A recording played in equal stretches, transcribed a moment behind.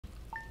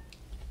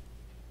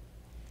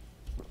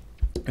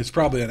It's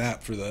probably an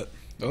app for that.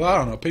 Well, I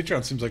don't know.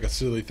 Patreon seems like a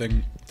silly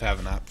thing to have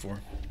an app for.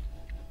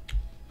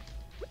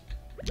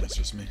 That's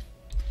just me.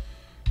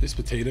 These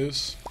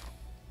potatoes.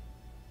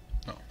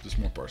 Oh, just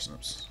more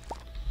parsnips.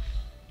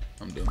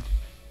 I'm done.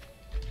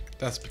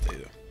 That's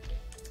potato.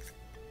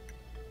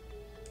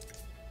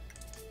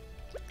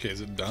 Okay,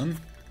 is it done?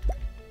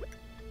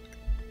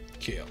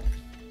 Kale.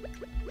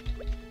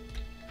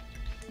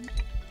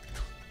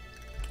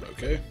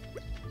 Okay.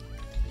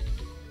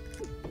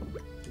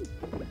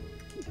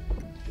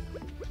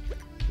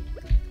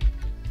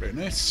 Very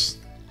nice.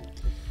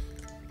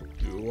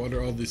 We'll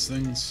water all these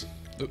things.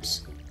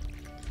 Oops.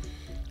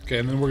 Okay,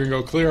 and then we're gonna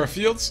go clear our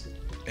fields.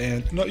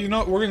 And no, you know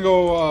what? We're gonna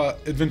go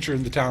adventure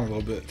in the town a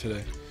little bit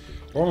today.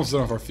 We're almost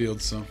done with our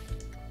fields, so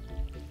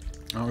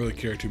I don't really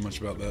care too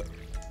much about that.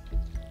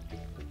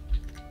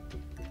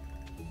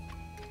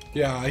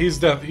 Yeah,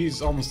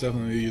 he's almost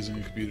definitely using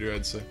a computer,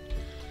 I'd say.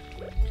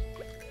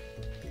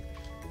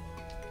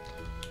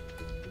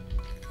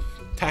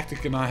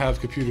 Tactic and I have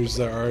computers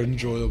that are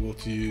enjoyable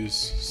to use,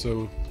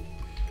 so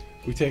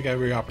we take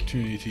every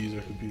opportunity to use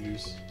our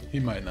computers. He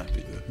might not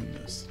be though, who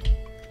knows.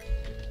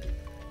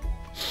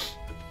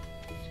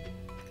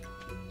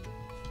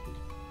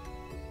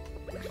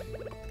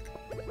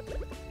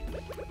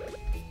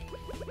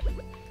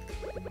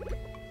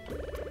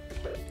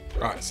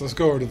 Alright, so let's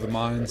go over to the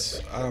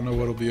mines. I don't know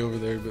what'll be over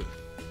there, but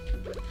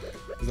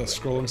does that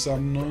scrolling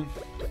sound annoying?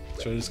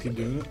 Should I just keep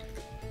doing it?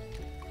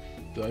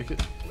 Do you like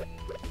it?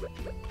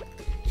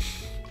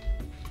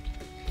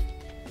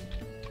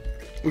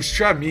 We should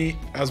try to meet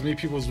as many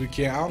people as we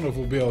can. I don't know if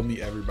we'll be able to meet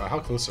everybody. How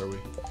close are we?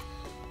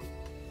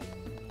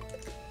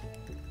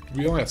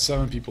 We only have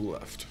 7 people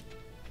left.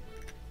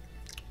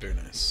 Very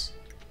nice.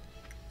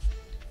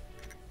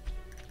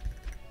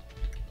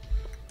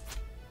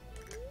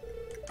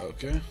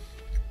 Okay.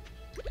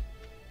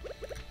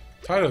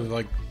 Tired of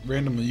like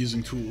randomly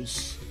using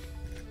tools.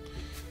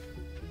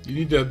 You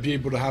need to be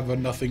able to have a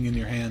nothing in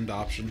your hand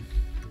option.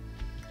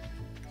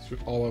 That's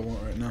all I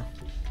want right now.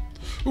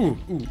 Ooh,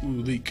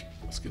 leek.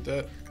 Let's get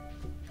that.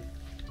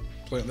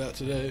 Plant that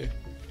today.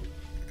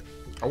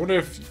 I wonder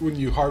if when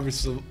you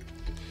harvest the,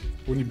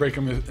 when you break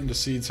them into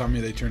seeds, how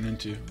many they turn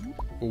into.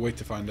 We'll wait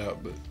to find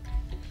out, but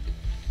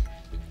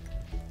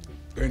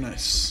very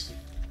nice.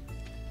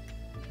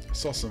 I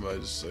saw somebody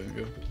just a second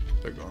ago.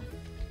 They're gone.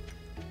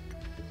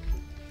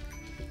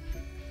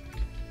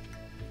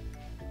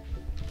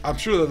 I'm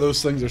sure that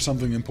those things are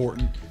something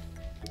important.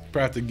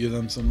 Probably have to give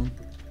them some of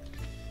them.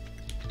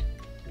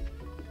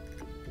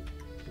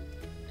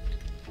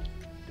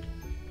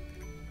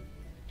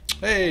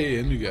 Hey,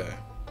 a new guy.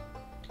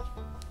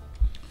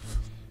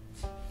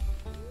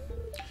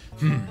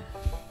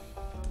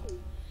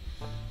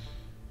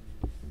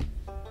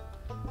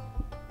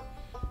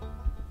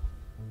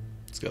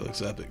 This guy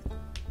looks epic.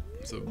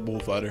 It's a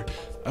bullfighter.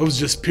 I was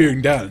just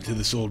peering down into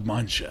this old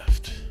mine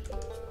shaft.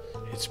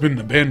 It's been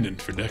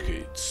abandoned for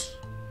decades.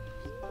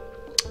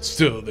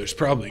 Still, there's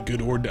probably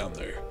good ore down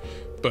there.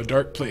 But a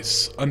dark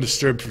place,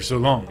 undisturbed for so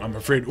long, I'm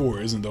afraid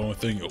ore isn't the only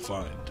thing you'll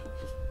find.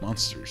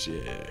 Monsters,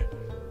 yeah.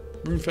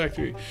 Rune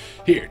factory.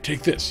 Here,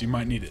 take this. You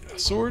might need it. A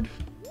sword?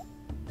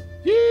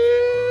 Yeah!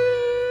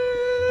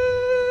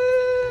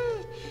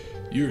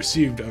 You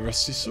received a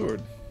rusty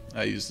sword.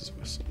 I use this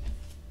whistle.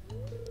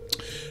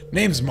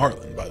 Name's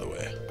Marlin, by the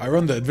way. I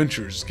run the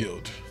Adventurers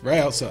Guild, right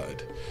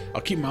outside.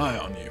 I'll keep my eye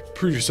on you.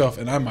 Prove yourself,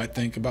 and I might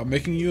think about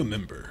making you a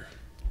member.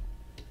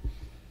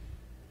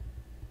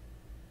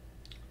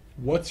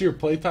 What's your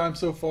playtime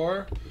so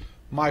far?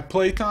 My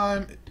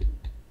playtime,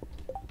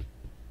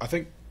 I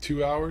think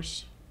 2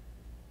 hours.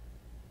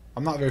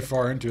 I'm not very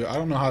far into it. I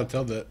don't know how to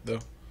tell that though.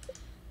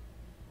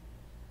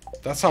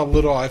 That's how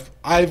little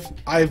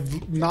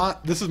I've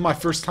not. This is my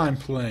first time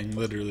playing,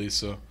 literally.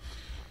 So,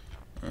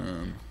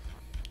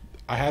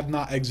 I have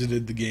not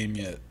exited the game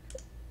yet.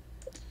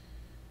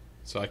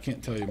 So I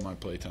can't tell you my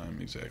playtime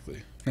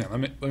exactly. Yeah, let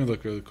me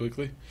look really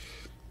quickly.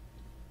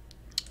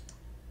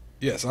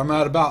 Yes, I'm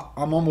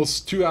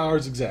almost 2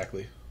 hours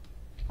exactly.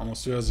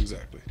 Almost 2 hours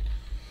exactly.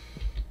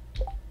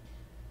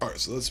 All right,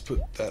 so let's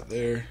put that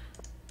there.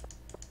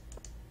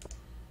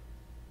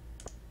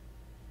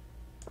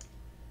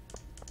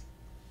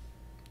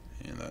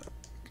 And that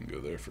can go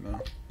there for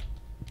now.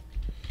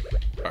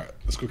 Alright,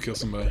 let's go kill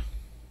somebody.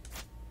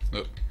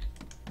 Nope.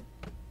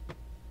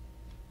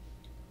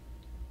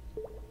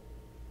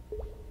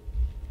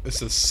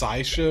 This is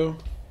SciShow?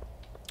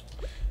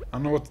 I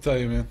don't know what to tell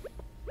you, man.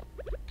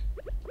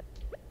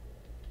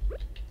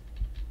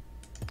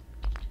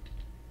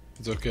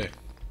 It's okay.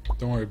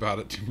 Don't worry about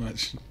it too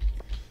much.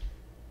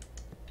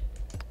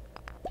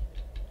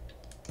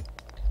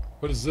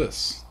 What is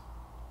this?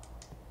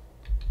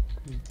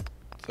 What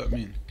does that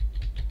mean?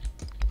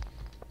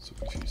 So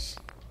confused.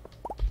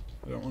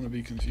 I don't want to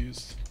be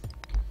confused.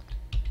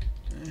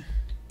 Eh.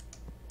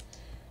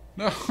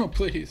 No,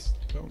 please.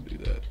 Don't do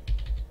that.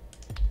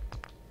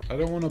 I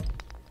don't want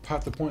to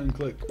have to point and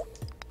click.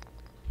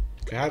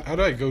 Okay, how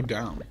do I go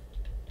down?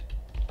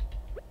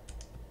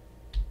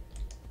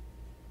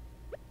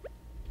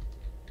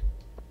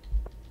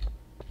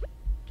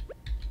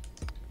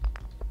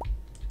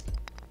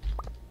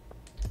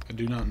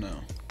 do not know.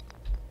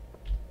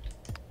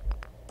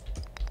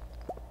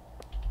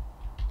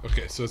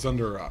 Okay, so it's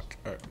under a rock.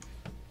 Alright.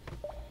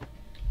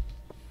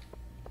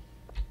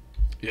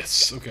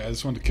 Yes, okay, I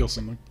just wanted to kill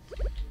something.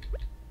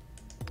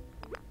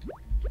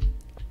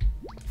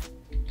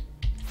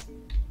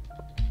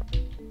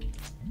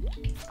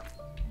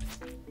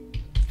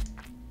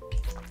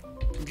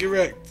 Get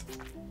wrecked.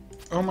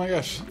 Oh my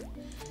gosh.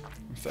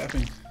 I'm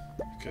fapping.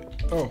 Okay.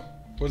 Oh,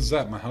 what is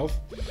that? My health?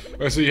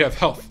 Alright, so you have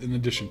health in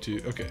addition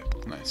to... Okay,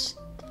 nice.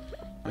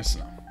 Nice to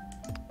know.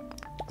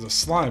 There's a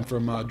slime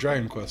from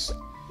Dragon Quest.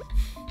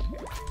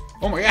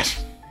 Oh my gosh!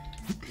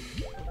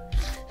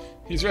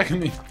 He's wrecking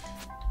me.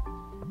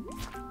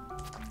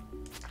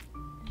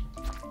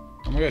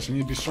 Oh my gosh, I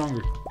need to be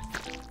stronger.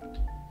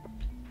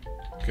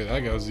 Okay, that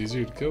guy was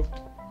easier to kill.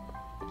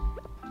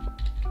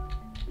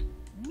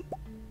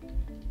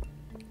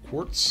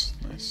 Quartz,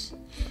 nice.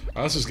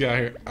 Let's just get out of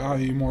here. I don't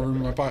need more room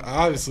in my pocket.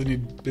 I obviously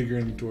need bigger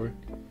inventory.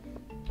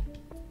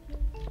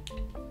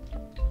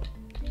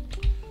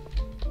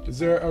 Is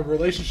there a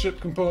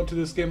relationship component to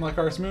this game like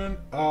Harvest Moon?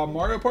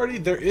 Mario Party?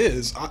 There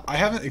is. I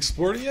haven't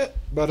explored it yet,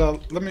 but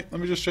let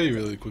me just show you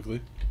really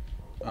quickly.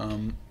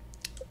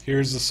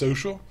 Here's the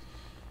social.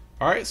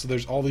 Alright, so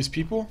there's all these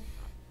people.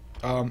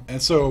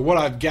 And so what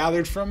I've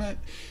gathered from it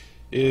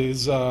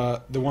is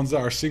the ones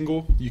that are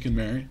single you can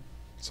marry.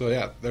 So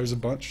yeah, there's a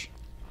bunch.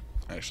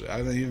 Actually, I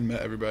haven't even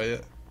met everybody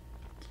yet.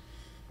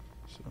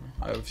 So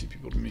I have a few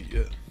people to meet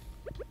yet.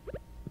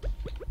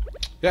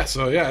 Yeah,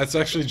 so yeah, it's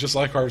actually just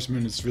like Harvest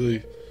Moon. It's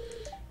really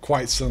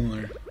quite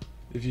similar.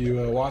 If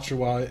you watch a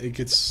while, it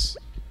gets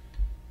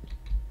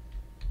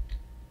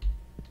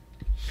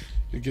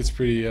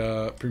pretty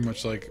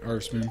much like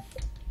Harvest Moon.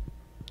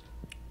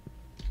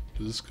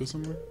 Does this go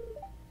somewhere?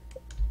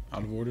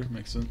 Out of order?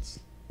 Makes sense.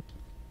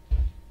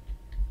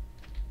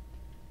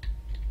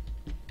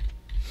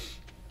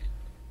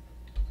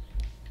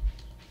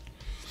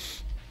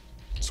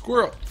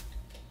 Squirrel!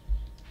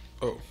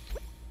 Oh.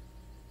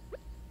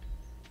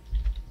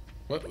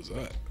 What was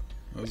that?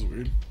 That was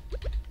weird.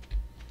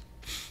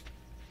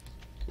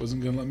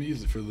 Wasn't gonna let me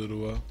use it for a little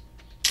while.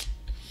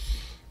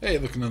 Hey,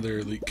 look,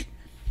 another leak.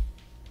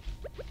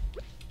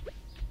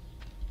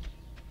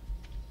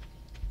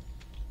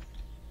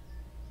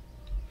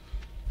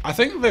 I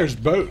think there's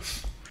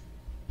both.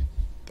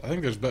 I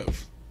think there's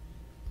both.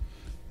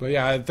 But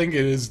yeah, I think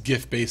it is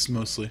gift-based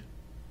mostly.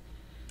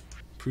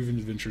 Proven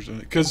adventures on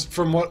it. Because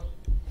from what...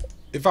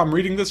 If I'm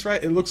reading this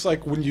right, it looks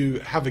like when you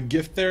have a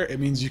gift there, it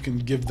means you can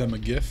give them a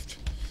gift.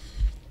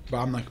 But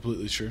I'm not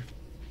completely sure.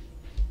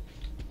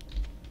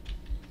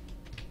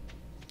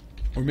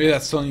 Or maybe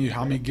that's telling you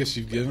how many gifts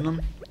you've given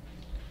them.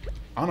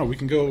 I don't know. We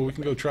can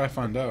go try to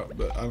find out.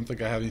 But I don't think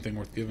I have anything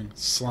worth giving.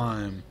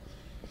 Slime.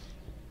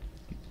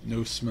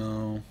 No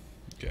smell.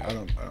 Okay, I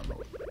don't know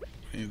what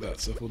any of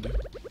that stuff will do.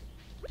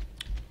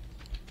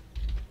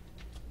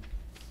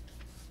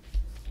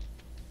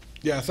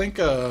 Yeah, I think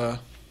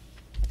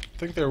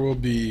there will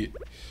be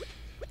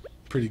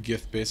pretty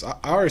gift based. I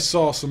already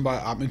saw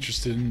somebody I'm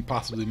interested in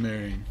possibly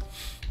marrying,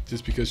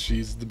 just because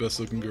she's the best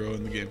looking girl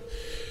in the game.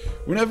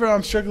 Whenever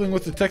I'm struggling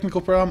with a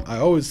technical problem, I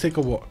always take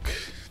a walk.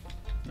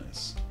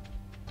 Nice.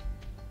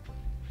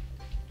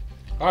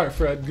 All right,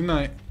 Fred. Good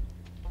night.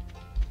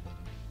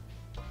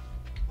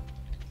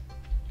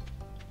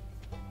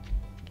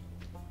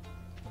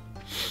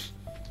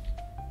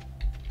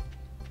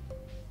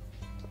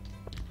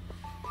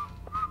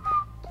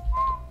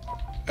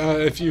 I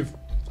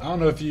don't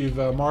know if you've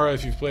Mara,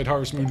 if you've played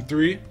Harvest Moon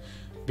 3,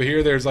 but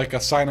here there's like a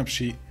sign-up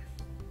sheet.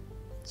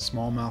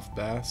 Smallmouth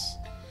bass.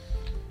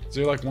 Is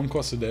there like one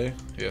quest a day?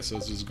 Yeah, so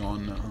it's just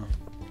gone now.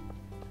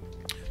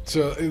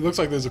 So it looks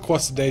like there's a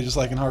quest a day, just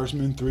like in Harvest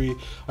Moon 3.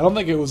 I don't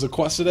think it was a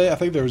quest a day. I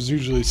think there was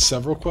usually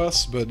several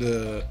quests, but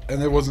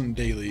and it wasn't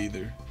daily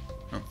either.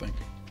 I don't think.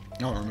 I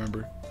don't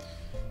remember.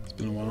 It's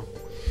been a while.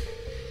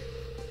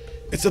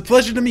 It's a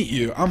pleasure to meet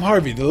you. I'm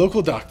Harvey, the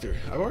local doctor.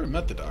 I've already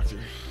met the doctor.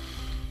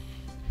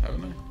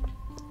 Haven't I?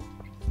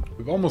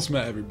 We've almost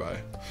met everybody.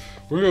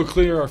 We're gonna go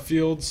clear our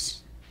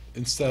fields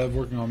instead of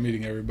working on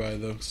meeting everybody,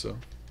 though. So,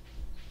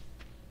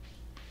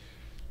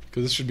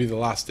 because this should be the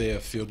last day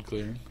of field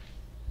clearing.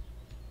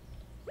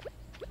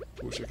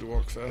 Wish I could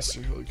walk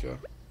faster. Holy cow!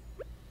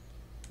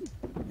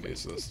 Okay,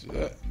 so let's do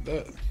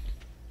that.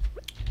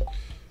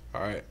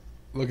 All right.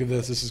 Look at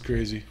this. This is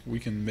crazy. We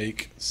can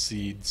make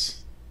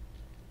seeds.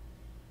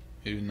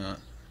 Maybe not.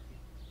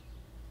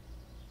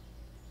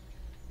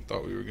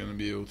 Thought we were gonna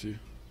be able to.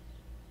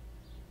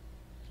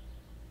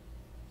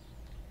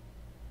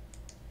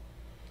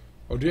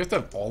 Oh, do you have to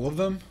have all of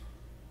them?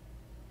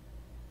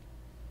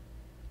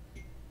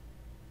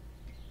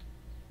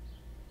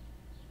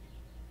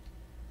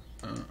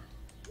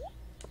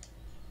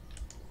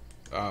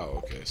 Oh,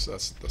 okay, so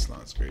that's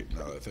not as great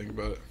now that I think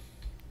about it.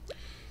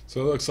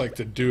 So it looks like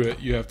to do it,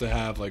 you have to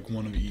have like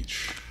one of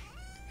each.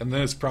 And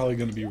then it's probably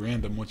going to be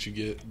random what you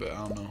get, but I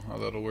don't know how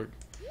that'll work.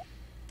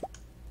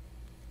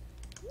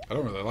 I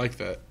don't really like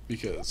that,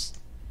 because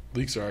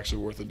leeks are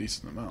actually worth a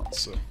decent amount,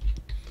 so...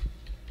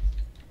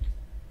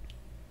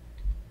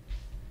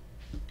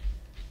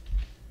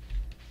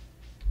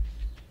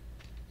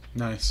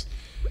 Nice.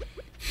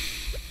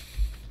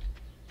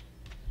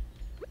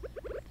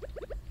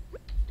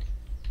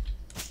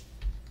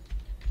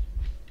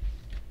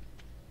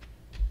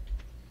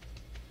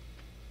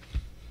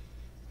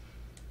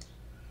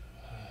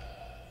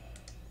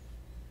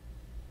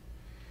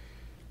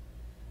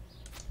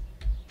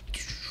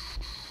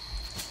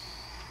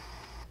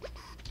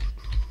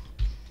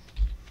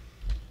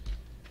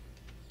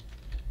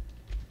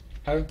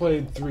 I haven't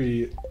played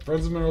 3.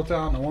 Friends of Mineral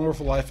Town, A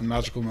Wonderful Life, and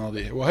Magical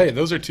Melody. Well, hey,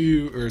 those are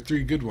 2 or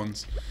 3 good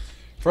ones.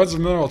 Friends of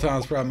Mineral Town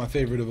is probably my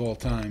favorite of all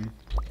time.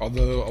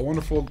 Although A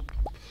Wonderful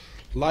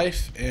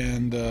Life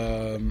and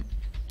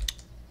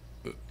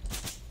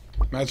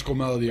Magical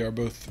Melody are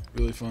both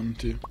really fun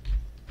too.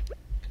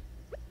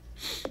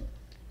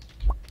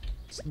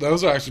 So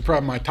those are actually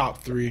probably my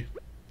top 3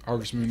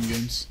 Harvest Moon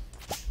games.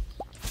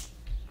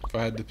 If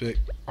I had to pick.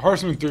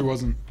 Harvest Moon 3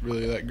 wasn't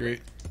really that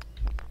great.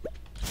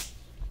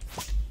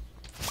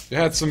 It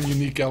had some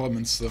unique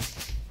elements, though.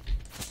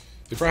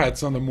 They probably had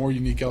some of the more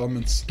unique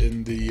elements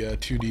in the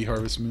 2D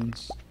Harvest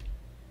Moons.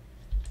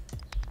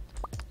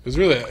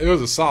 It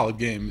was a solid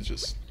game. It's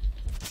just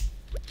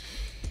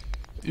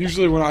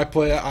usually when I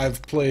play it,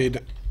 I've played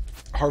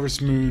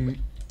Harvest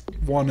Moon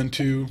 1 and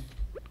 2,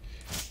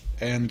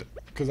 and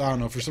because I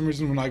don't know, for some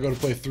reason when I go to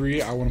play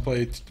 3, I want to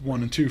play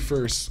 1 and 2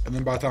 first, and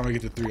then by the time I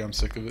get to 3, I'm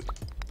sick of it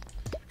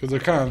because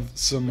they're kind of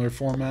similar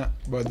format.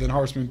 But then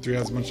Harvest Moon 3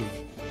 has a bunch of.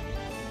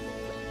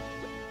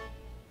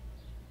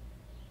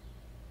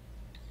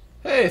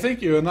 Hey,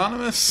 thank you,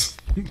 Anonymous.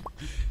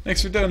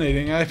 Thanks for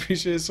donating. I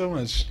appreciate it so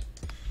much.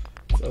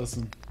 That's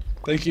awesome.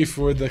 Thank you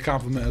for the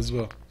compliment as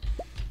well.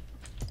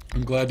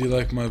 I'm glad you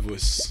like my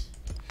voice.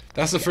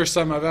 That's the first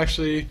time I've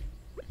actually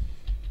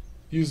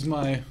used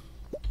my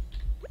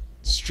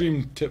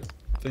stream tip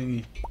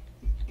thingy.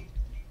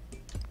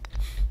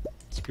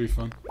 It's pretty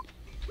fun.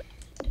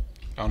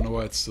 I don't know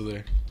why it's still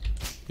there.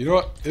 You know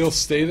what? It'll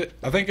stay there.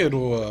 I think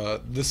it'll,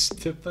 this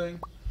tip thing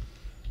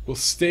will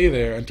stay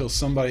there until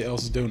somebody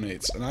else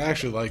donates, and I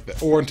actually like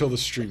that, or until the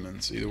stream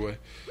ends. Either way,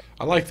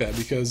 I like that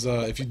because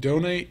if you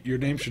donate, your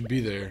name should be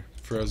there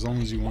for as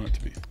long as you want it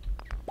to be,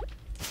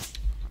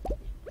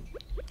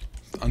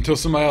 until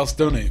somebody else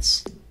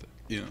donates.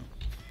 You know.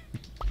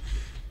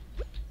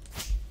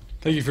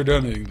 Thank you for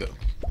donating, though.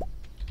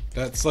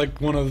 That's like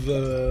one of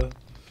the.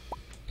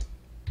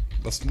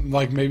 That's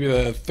like maybe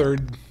the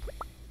 3rd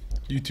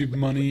YouTube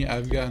money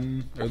I've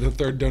gotten, or the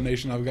 3rd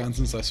donation I've gotten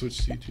since I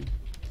switched to YouTube.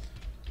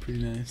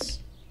 Pretty nice.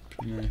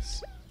 Pretty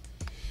nice.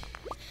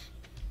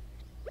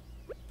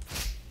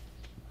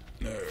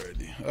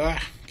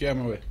 Alrighty. Get out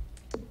of my way.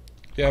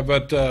 Yeah,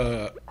 but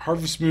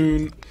Harvest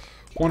Moon,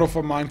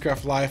 Wonderful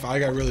Minecraft Life, I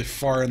got really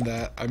far in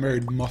that. I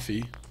married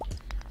Muffy.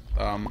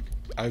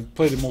 I've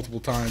played it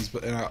multiple times,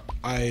 but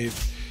I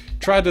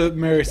tried to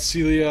marry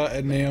Celia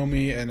and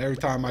Naomi, and every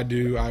time I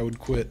do, I would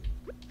quit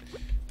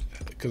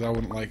because I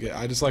wouldn't like it.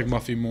 I just like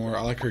Muffy more.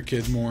 I like her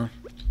kid more.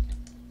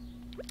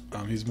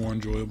 He's more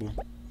enjoyable.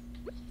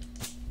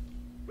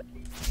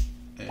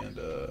 And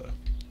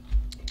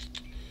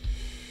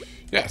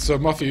yeah, so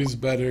Muffy is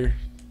better.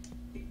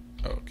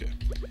 Oh, okay.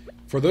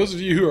 For those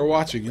of you who are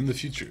watching in the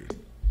future,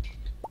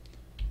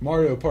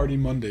 Mario Party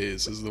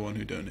Mondays is the one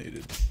who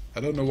donated.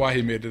 I don't know why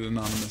he made it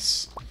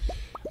anonymous.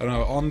 I don't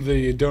know. On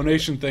the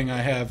donation thing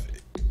I have,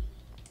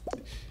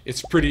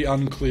 it's pretty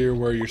unclear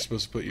where you're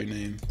supposed to put your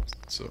name,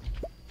 so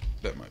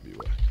that might be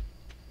why.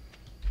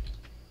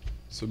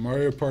 So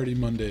Mario Party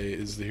Monday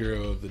is the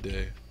hero of the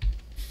day.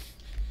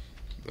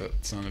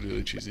 That sounded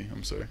really cheesy.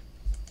 I'm sorry.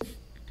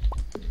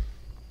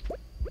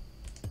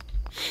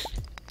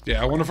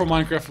 Yeah, A Wonderful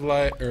Minecraft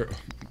Life, or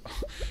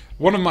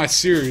one of my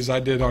series I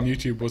did on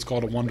YouTube was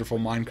called A Wonderful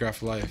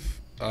Minecraft Life,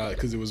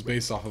 because it was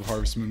based off of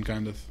Harvest Moon,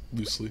 kind of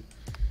loosely.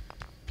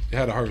 It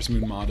had a Harvest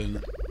Moon mod in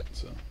it,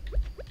 so.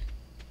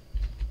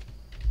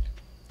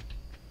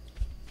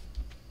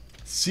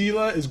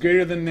 Sela is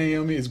greater than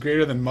Naomi, is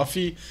greater than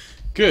Muffy.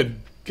 Good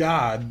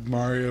God,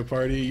 Mario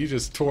Party, you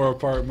just tore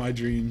apart my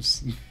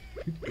dreams.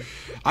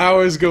 I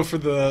always go for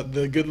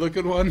the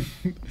good-looking one.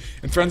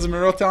 In Friends of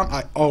Mineral Town,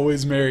 I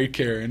always marry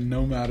Karen,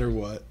 no matter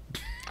what.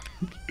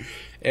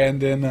 And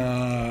then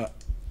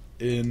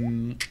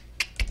in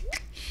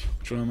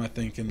which one am I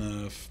thinking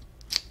of?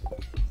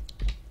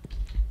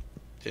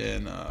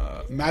 In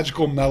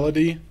Magical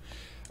Melody,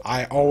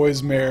 I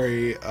always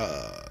marry.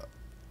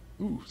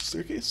 Ooh,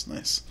 staircase,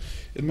 nice.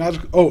 In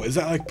Magical, oh, is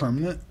that like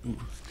permanent? Ooh.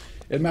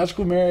 In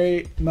Magical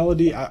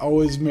Melody, I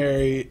always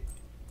marry.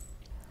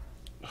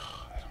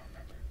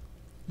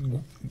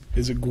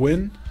 Is it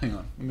Gwen? Hang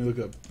on, let me look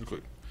up real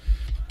quick.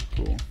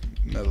 Cool.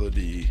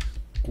 Melody.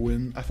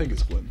 Gwen. I think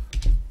it's Gwen.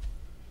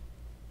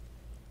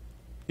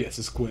 Yes,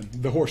 it's Gwen.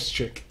 The horse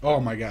chick.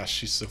 Oh my gosh,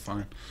 she's so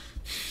fine.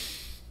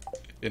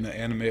 In an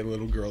anime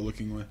little girl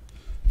looking way.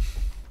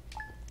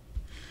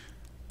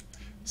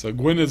 So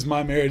Gwen is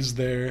my marriage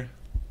there.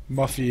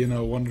 Muffy in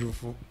A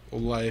Wonderful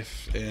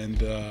Life. And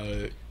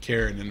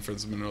Karen in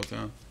Friends of Mineral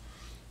Town.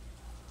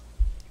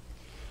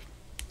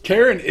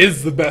 Karen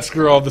is the best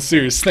girl of the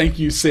series. Thank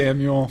you,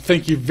 Samuel.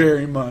 Thank you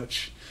very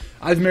much.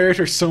 I've married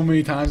her so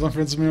many times on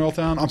Friends of Mineral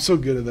Town. I'm so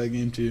good at that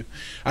game too.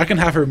 I can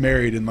have her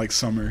married in like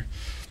summer.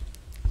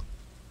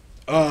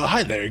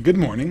 Hi there. Good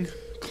morning,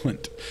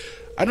 Clint.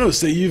 I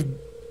noticed that you've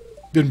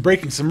been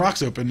breaking some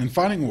rocks open and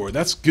finding ore.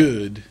 That's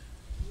good.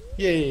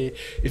 Yay.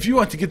 If you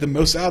want to get the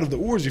most out of the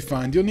ores you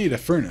find, you'll need a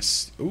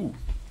furnace. Ooh.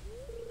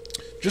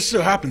 Just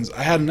so happens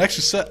I had an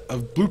extra set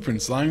of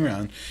blueprints lying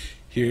around.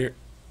 Here,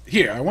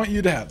 I want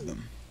you to have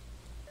them.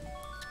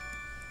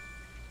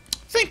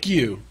 Thank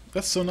you.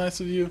 That's so nice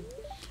of you.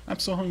 I'm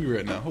so hungry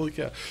right now. Holy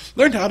cow.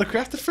 Learned how to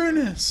craft a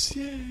furnace.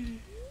 Yay.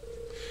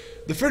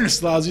 The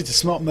furnace allows you to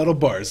smelt metal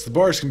bars. The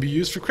bars can be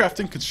used for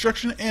crafting,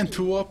 construction, and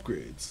tool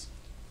upgrades.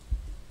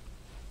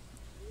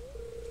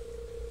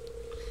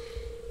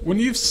 When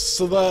you've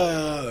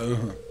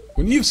smelted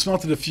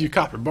a few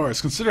copper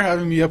bars, consider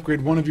having me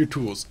upgrade one of your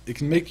tools. It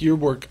can make your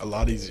work a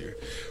lot easier.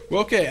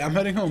 Well, okay, I'm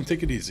heading home.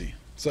 Take it easy.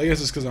 So I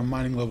guess it's because I'm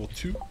mining level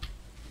 2.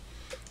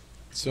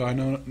 So I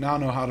now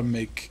know how to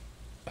make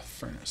a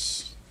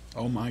furnace.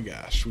 Oh my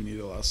gosh, we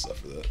need a lot of stuff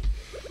for that.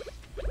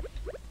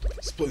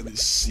 Let's plant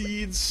these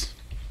seeds.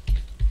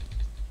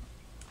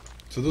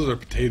 So those are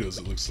potatoes,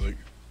 it looks like.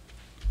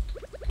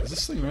 Is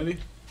this thing ready?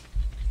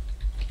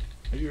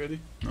 Are you ready?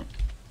 No.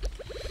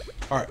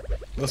 Alright,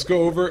 let's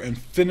go over and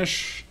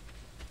finish.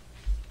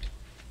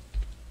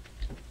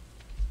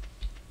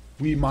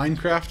 We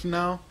Minecraft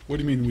now? What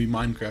do you mean we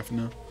Minecraft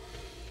now?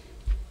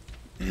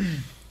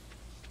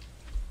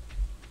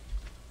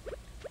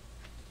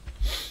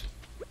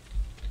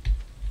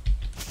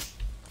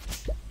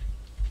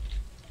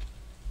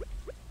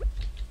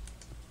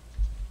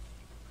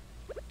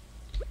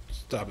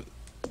 Stop it.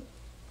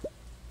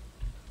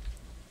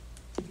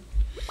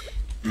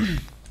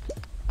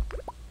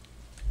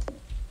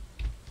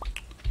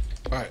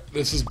 Alright,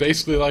 this is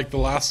basically like the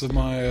last of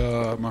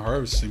my my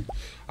harvesting.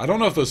 I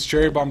don't know if those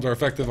cherry bombs are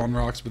effective on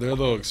rocks, but they're a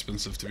little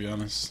expensive to be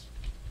honest.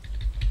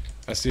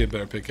 I see a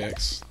better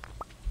pickaxe.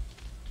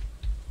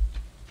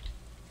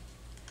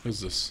 Who's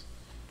this?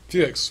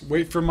 TX,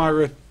 wait for my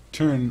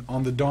return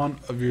on the dawn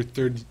of your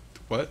third...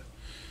 What?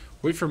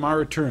 Wait for my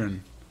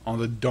return on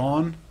the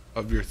dawn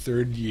of your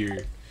 3rd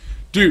year.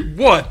 Dude,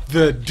 what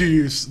the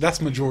deuce?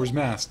 That's Majora's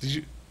Mask. Did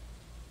you...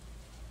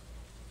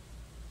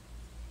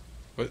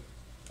 What?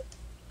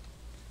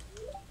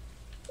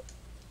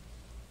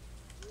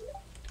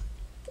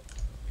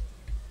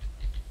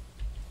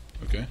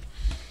 Okay.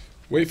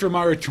 Wait for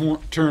my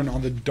return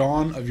on the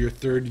dawn of your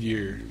 3rd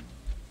year.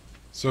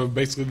 So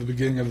basically the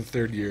beginning of the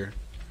 3rd year.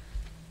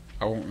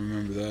 I won't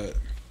remember that.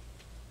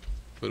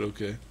 But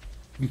okay.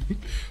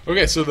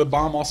 Okay, so the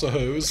bomb also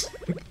hose.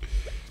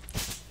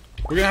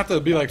 We're gonna have to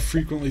be like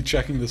frequently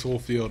checking this whole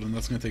field, and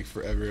that's gonna take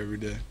forever every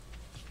day.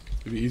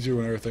 It'll be easier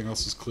when everything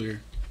else is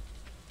clear.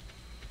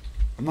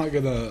 I'm not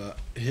gonna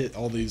hit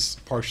all these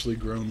partially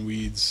grown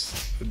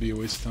weeds. It'd be a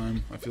waste of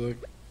time, I feel like.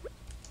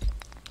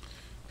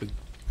 The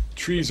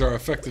trees are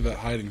effective at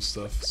hiding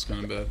stuff. It's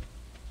kind of bad.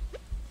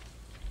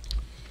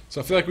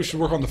 So I feel like we should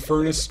work on the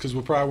furnace, because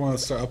we'll probably want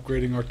to start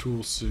upgrading our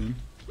tools soon.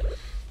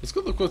 Let's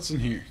go look what's in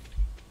here.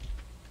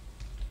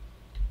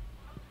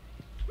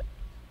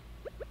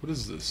 What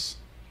is this?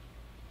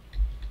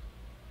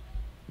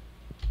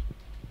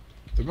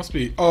 There must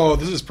be... Oh,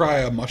 this is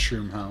probably a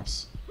mushroom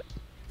house.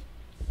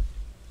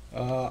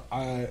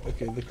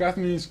 Okay, the crafting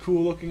menu is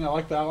cool looking. I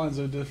like the outlines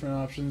of different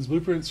options.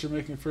 Blueprints for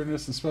making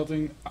furnace and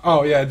smelting.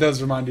 Oh, yeah, it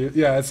does remind you.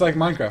 Yeah, it's like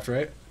Minecraft,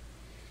 right?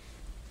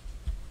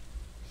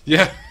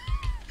 Yeah.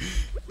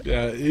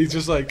 Yeah, he's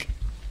just like...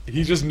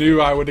 He just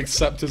knew I would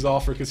accept his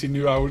offer because he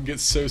knew I would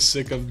get so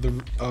sick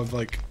of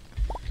like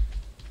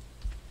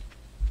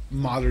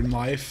modern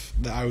life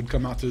that I would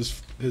come out to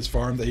his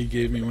farm that he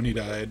gave me when he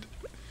died.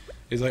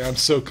 He's like, I'm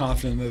so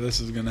confident that this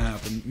is gonna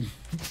happen.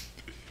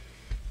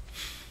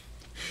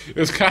 It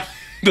was kind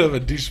of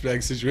a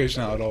douchebag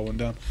situation how it all went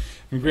down.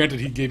 I mean, granted,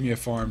 he gave me a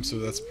farm, so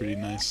that's pretty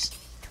nice,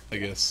 I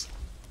guess.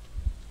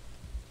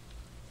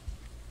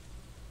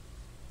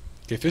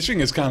 Okay, fishing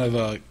is kind of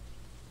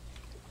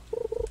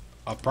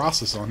a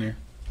process on here.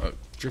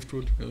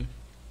 Driftwood, really?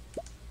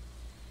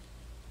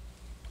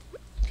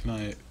 Can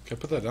I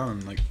put that down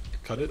and like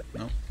cut it?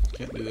 No,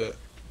 can't do that.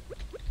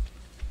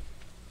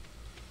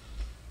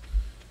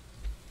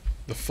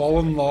 The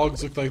fallen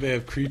logs look like they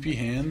have creepy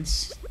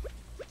hands.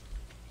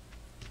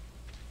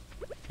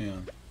 Yeah.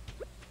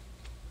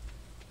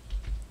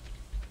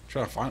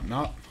 Try to find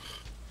not.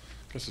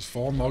 Guess there's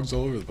fallen logs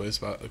all over the place,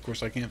 but of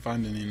course I can't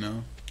find any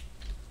now.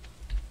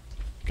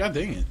 God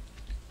dang it.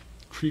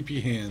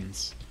 Creepy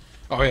hands.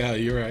 Oh yeah,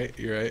 you're right,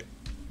 you're right.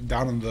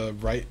 Down on the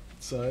right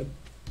side.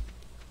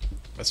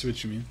 I see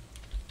what you mean.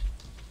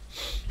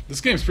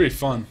 This game's pretty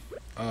fun.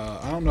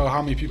 I don't know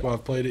how many people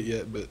have played it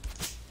yet, but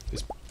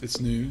it's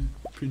new,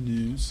 pretty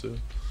new, so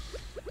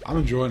I'm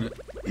enjoying it.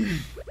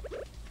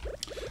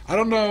 I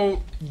don't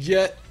know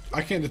yet.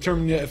 I can't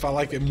determine yet if I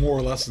like it more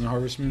or less than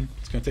Harvest Moon.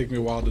 It's gonna take me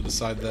a while to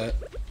decide that.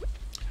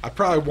 I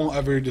probably won't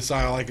ever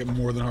decide I like it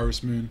more than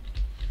Harvest Moon,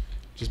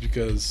 just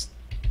because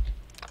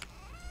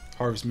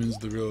Harvest Moon's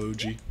the real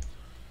OG.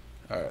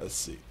 Alright, let's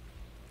see.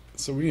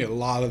 So we need a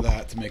lot of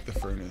that to make the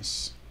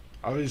furnace.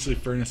 Obviously,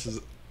 furnace is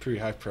pretty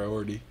high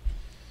priority.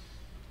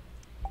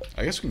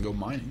 I guess we can go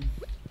mining.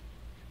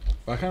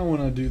 But I kind of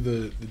want to do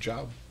the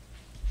job.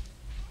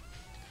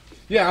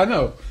 Yeah, I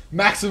know.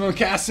 Maximum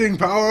casting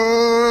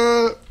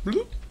power!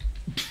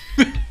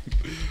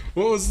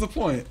 What was the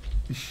point?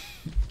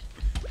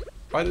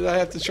 Why did I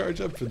have to charge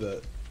up for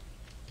that?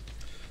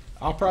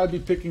 I'll probably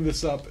be picking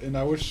this up, and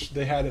I wish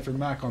they had it for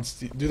Mac on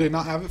Steam. Do they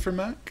not have it for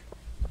Mac?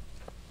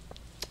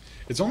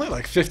 It's only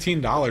like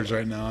 $15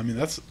 right now. I mean,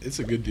 it's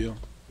a good deal.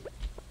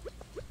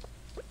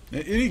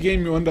 Any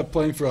game you end up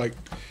playing for like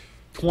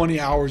 20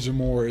 hours or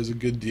more is a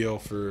good deal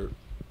for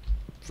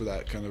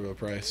that kind of a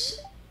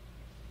price.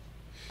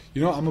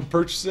 You know what? I'm gonna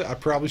purchase it. I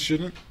probably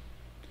shouldn't,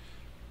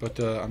 but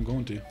I'm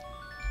going to.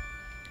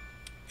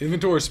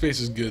 Inventory space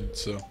is good,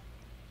 so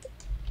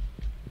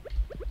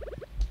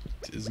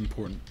it is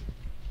important.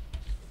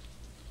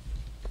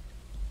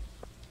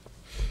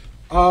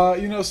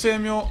 You know,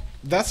 Samuel,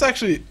 that's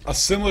actually a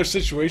similar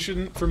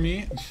situation for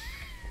me.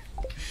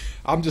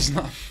 I'm just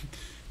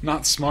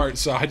not smart,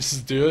 so I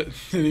just do it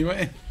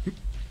anyway.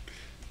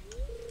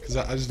 Because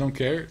I just don't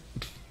care,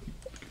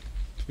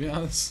 to be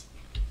honest.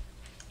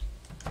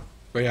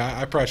 But yeah,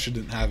 I probably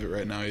shouldn't have it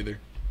right now either.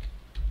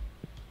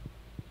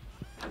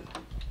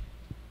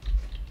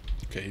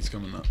 Okay, he's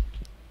coming up.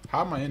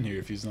 How am I in here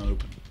if he's not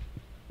open?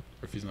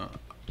 Or if he's not...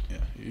 Yeah,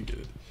 you get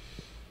it.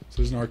 So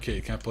there's an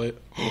arcade. Can I play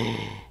it?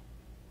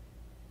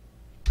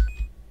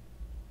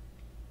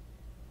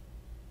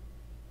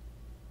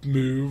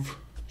 Move,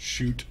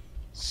 shoot,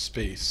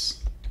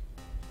 space.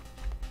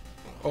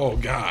 Oh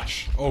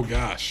gosh. Oh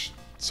gosh.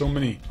 So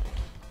many.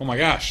 Oh my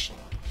gosh.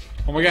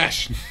 Oh my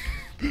gosh.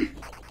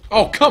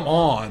 Oh, come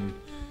on.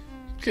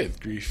 Good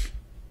grief.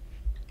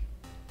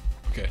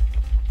 Okay.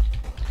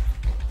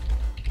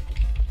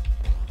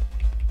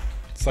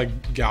 It's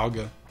like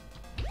Galga.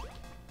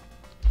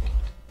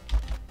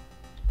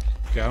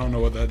 Okay, I don't know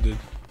what that did.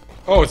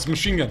 Oh, it's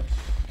machine gun.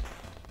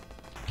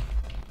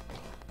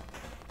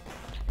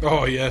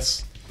 Oh,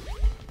 yes.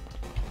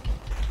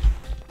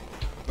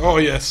 Oh,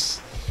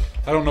 yes.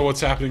 I don't know what's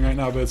happening right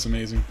now, but it's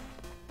amazing.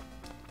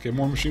 Okay,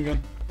 more machine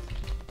gun.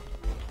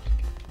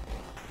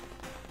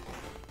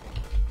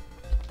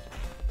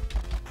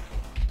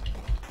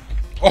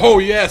 Oh,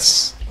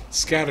 yes!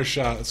 Scatter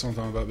shot. That's what I'm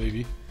talking about,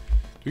 baby. Do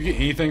we get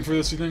anything for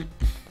this, you think?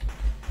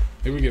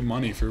 Maybe we get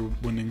money for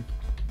winning.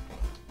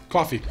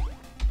 Coffee.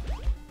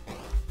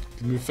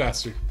 Can move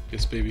faster.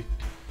 Yes, baby.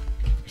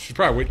 I should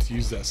probably wait to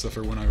use that stuff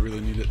for when I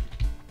really need it.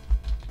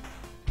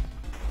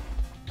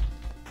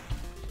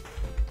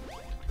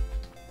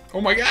 Oh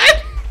my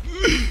god!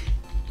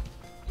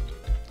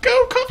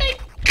 Go, coffee!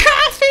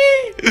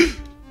 Coffee!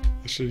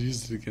 I should have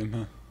used it again,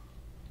 huh?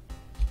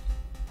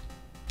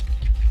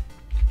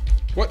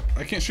 What?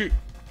 I can't shoot.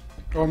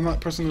 Oh, I'm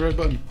not pressing the right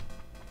button.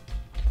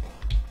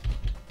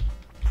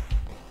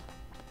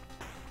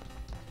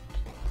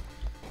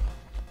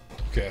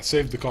 Okay, I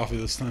saved the coffee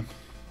this time.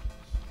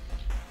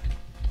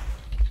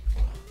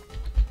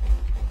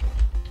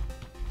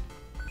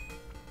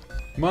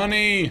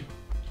 Money!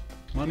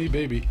 Money,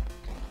 baby.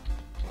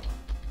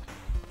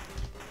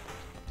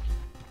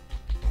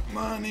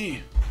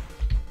 Money!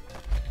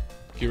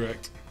 Get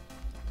wrecked.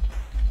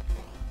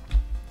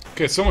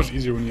 Okay, it's so much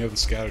easier when you have the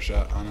scatter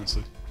shot,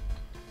 honestly.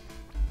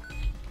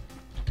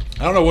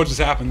 I don't know what just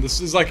happened.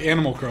 This is like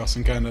Animal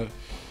Crossing, kind of.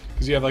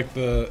 Because you have like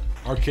the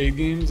arcade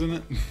games in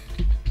it.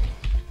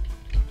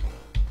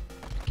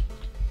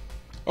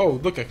 Oh,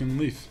 look, I can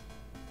leave.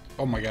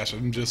 Oh my gosh,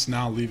 I'm just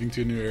now leaving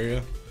to a new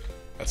area.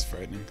 That's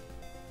frightening.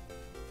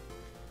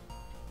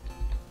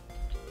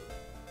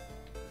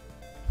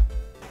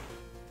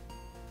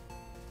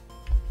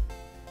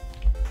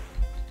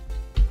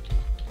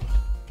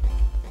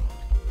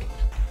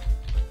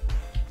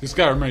 Just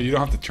gotta remember, you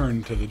don't have to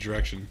turn to the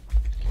direction.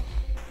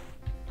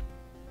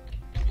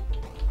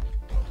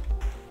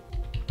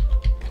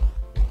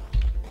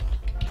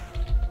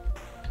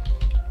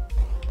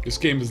 This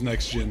game is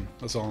next gen,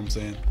 that's all I'm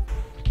saying.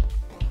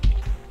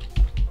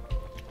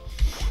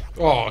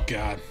 Oh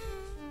god.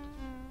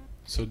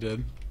 So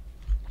dead.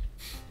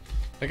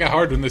 That got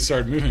hard when they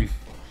started moving.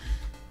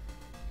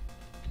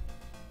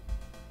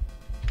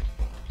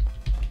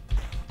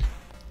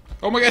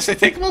 Oh my gosh, they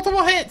take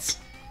multiple hits!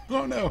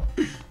 Oh no.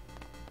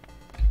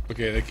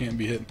 Okay, they can't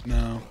be hit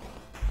now.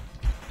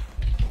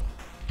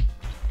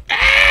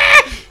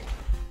 Ah!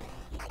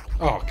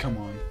 Oh, come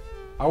on.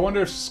 I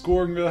wonder if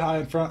scoring really high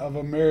in front of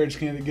a marriage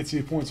candidate gets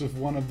you points with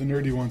one of the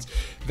nerdy ones.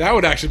 That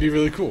would actually be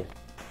really cool.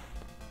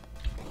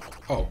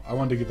 Oh, I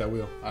wanted to get that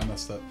wheel. I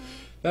messed up.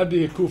 That'd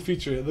be a cool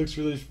feature. It looks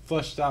really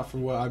fleshed out for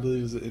what I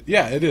believe is it.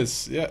 Yeah, it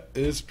is. Yeah,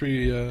 it is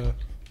pretty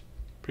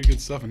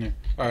good stuff in here.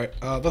 Alright,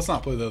 let's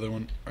not play the other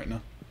one right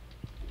now.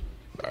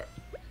 Alright.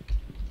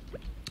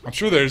 I'm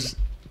sure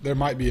there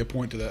might be a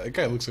point to that. That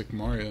guy looks like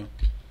Mario.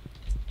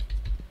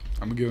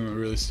 I'm gonna give him a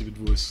really stupid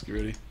voice. Get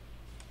ready.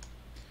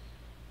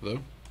 Hello?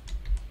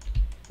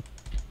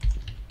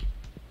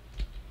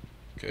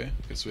 Okay,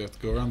 guess we have to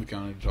go around the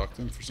counter to talk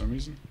to him for some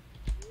reason.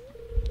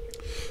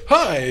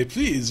 Hi,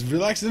 please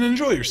relax and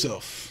enjoy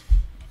yourself.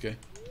 Okay.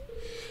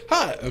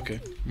 Hi! Okay,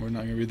 we're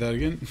not gonna read that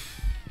again.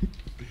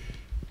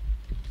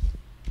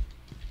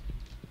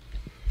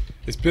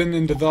 It's been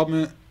in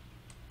development.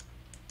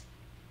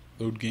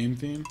 Load game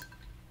theme.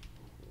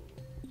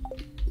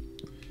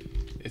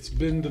 It's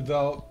been in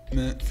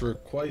development for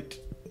quite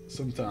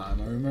some time.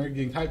 I remember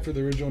getting hyped for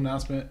the original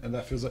announcement, and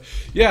that feels like...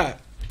 Yeah,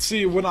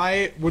 see, when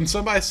I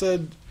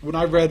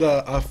read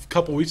a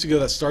couple weeks ago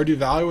that Stardew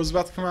Valley was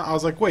about to come out, I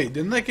was like, wait,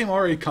 didn't that game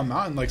already come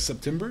out in, like,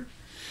 September?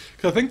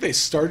 Because I think they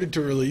started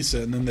to release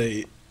it, and then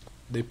they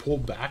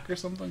pulled back or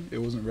something. It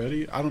wasn't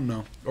ready. I don't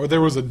know. Or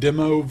there was a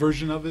demo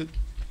version of it,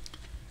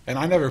 and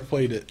I never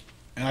played it.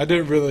 And I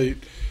didn't really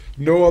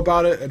know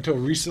about it until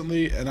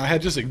recently, and I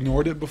had just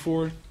ignored it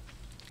before.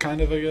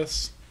 Kind of, I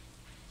guess.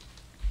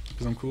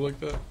 Because I'm cool like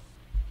that.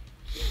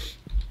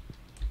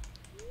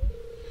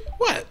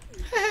 What?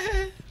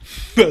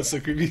 That's so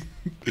creepy.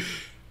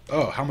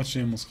 Oh, how much do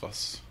animals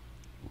cost?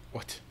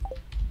 What?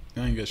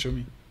 Now you gotta show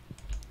me.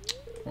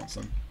 Come on,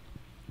 son.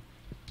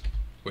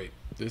 Wait,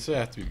 did it say I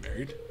have to be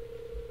married?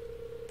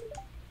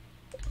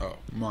 Oh,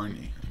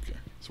 Marnie. Okay,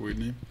 it's a weird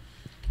name.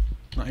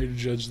 Not here to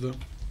judge, though.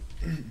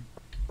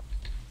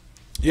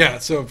 Yeah,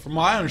 so from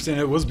my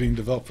understanding, it was being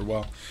developed for a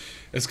while.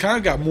 It's kind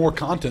of got more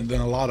content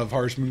than a lot of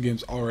Harvest Moon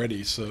games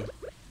already, so...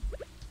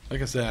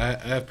 Like I said,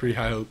 I have pretty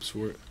high hopes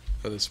for it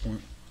at this point.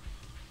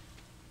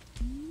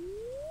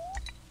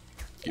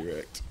 Get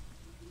wrecked.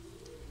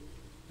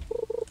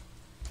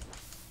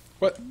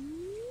 What?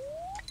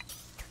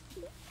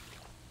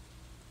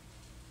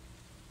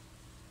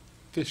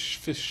 Fish,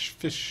 fish,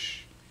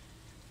 fish.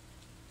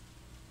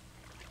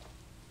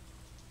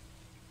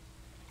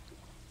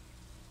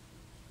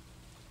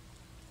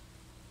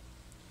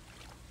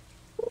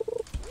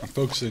 I'm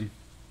focusing.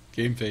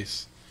 Game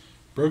face.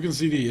 Broken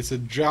CD. It's a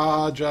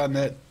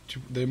net.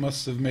 They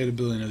must have made 1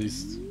 billion of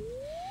these.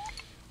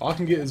 All I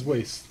can get is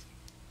waste.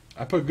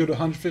 I put a good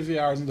 150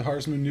 hours into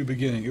Harvest Moon New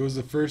Beginning. It was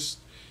the first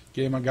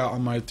game I got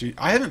on my 3.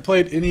 I haven't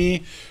played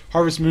any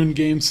Harvest Moon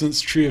game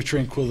since Tree of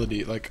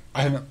Tranquility. Like,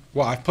 I haven't...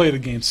 Well, I've played a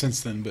game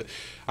since then, but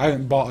I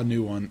haven't bought a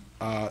new one.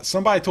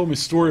 Somebody told me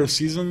Story of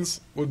Seasons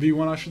would be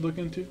one I should look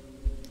into.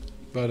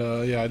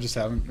 But, yeah, I just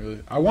haven't really.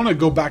 I want to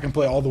go back and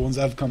play all the ones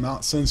that have come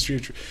out since Tree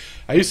of Tranquility.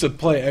 I used to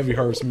play every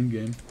Harvest Moon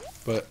game,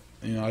 but,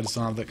 you know, I just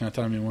don't have that kind of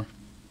time anymore.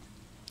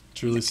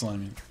 It's really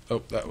slimy.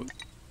 Oh, that was...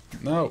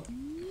 No.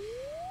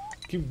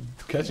 Keep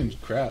catching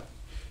crap.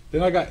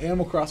 Then I got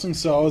Animal Crossing,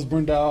 so I was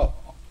burned out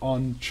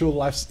on Chill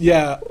Life.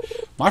 Yeah,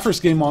 my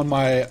first game on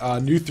my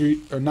on my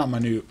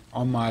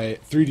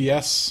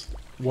 3DS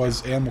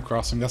was Animal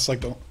Crossing. That's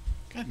like the...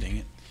 God dang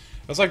it.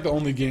 That's like the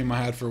only game I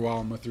had for a while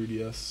on my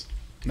 3DS.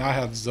 Now I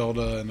have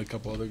Zelda and a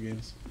couple other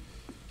games.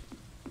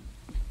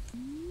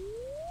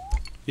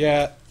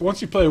 Yeah,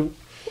 once you play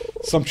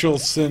some Chill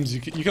Sims,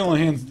 you can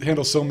only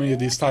handle so many of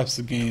these types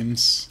of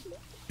games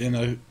in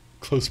a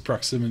close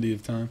proximity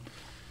of time.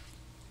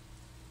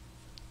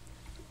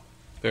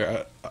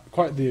 They're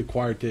quite the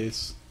acquired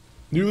taste.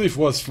 New Leaf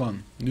was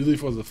fun. New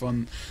Leaf was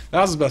that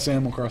was the best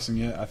Animal Crossing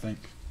yet, I think.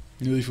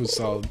 New Leaf was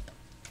solid.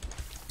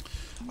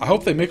 I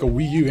hope they make a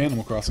Wii U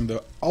Animal Crossing,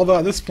 though. Although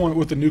at this point,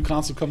 with the new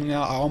console coming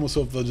out, I almost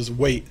hope they'll just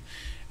wait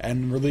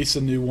and release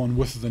a new one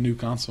with the new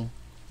console.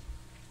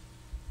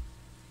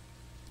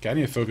 Okay, I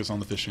need to focus on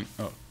the fishing.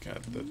 Oh,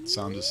 God, that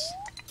sound just...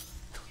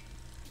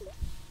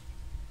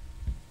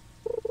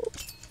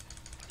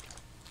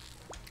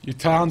 Your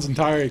town's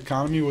entire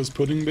economy was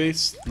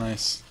pudding-based?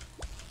 Nice.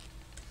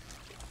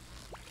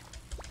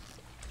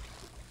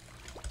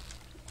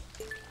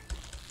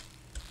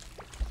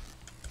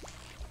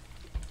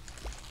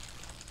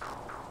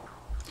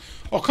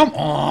 Oh, come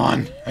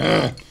on!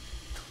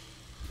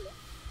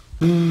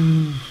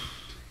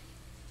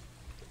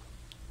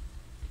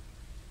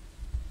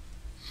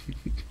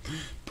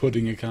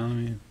 Pudding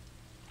economy.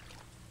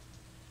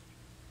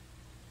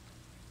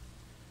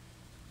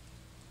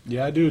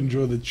 Yeah, I do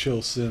enjoy the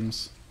chill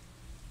Sims.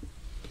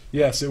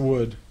 Yes, it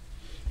would.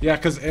 Yeah,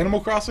 because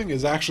Animal Crossing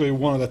is actually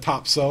one of the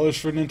top sellers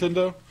for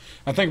Nintendo.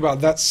 I think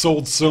about that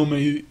sold so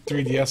many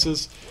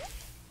 3DSs.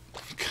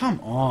 Come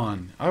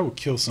on. I will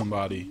kill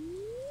somebody.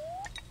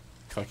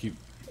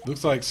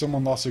 Looks like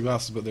someone lost their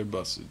glasses, but they're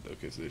busted.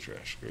 Okay, so they're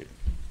trash. Great.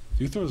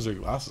 Who throws their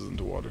glasses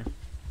into water?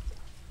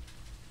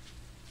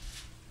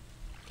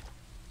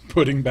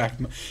 Pudding back.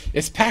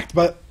 It's backed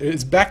by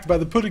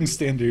the pudding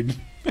standard.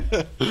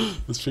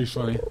 That's pretty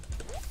funny.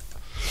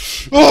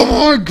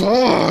 Oh my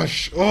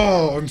gosh!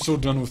 Oh, I'm so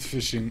done with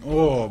fishing.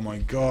 Oh my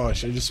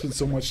gosh, I just spent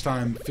so much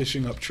time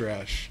fishing up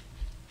trash.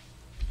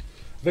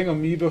 I think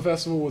Amiibo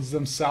Festival was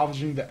them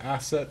salvaging the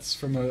assets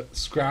from a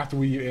scrapped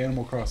Wii U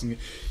Animal Crossing game.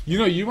 You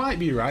know, you might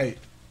be right,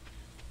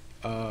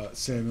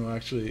 Samuel,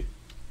 actually.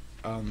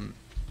 And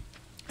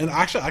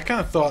actually, I kind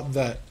of thought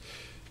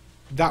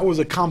that was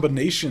a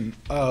combination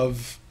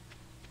of,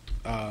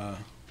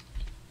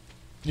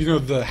 you know,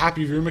 the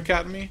Happy Room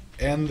Academy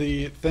and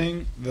the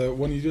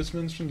one you just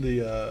mentioned,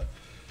 the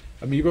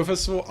Amiibo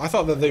Festival. I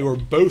thought that they were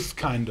both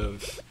kind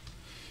of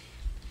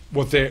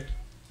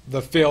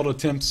the failed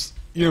attempts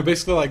you know,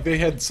 basically like they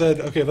had said,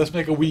 okay, let's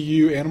make a Wii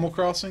U Animal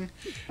Crossing,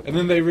 and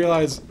then they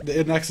realized the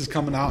NX is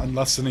coming out in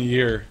less than a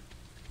year.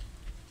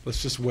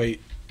 Let's just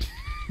wait.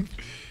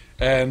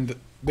 And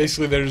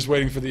basically they're just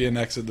waiting for the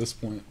NX at this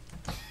point.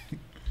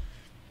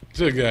 It's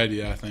a good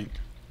idea, I think.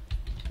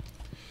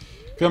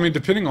 I mean,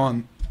 depending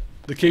on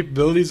the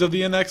capabilities of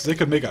the NX, they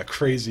could make a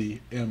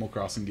crazy Animal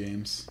Crossing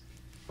games.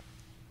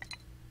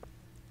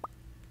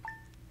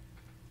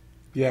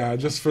 Yeah,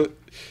 just for...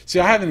 See,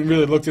 I haven't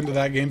really looked into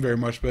that game very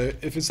much, but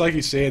if it's like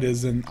you say it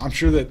is, then I'm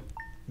sure that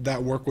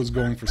that work was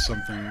going for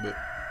something, but...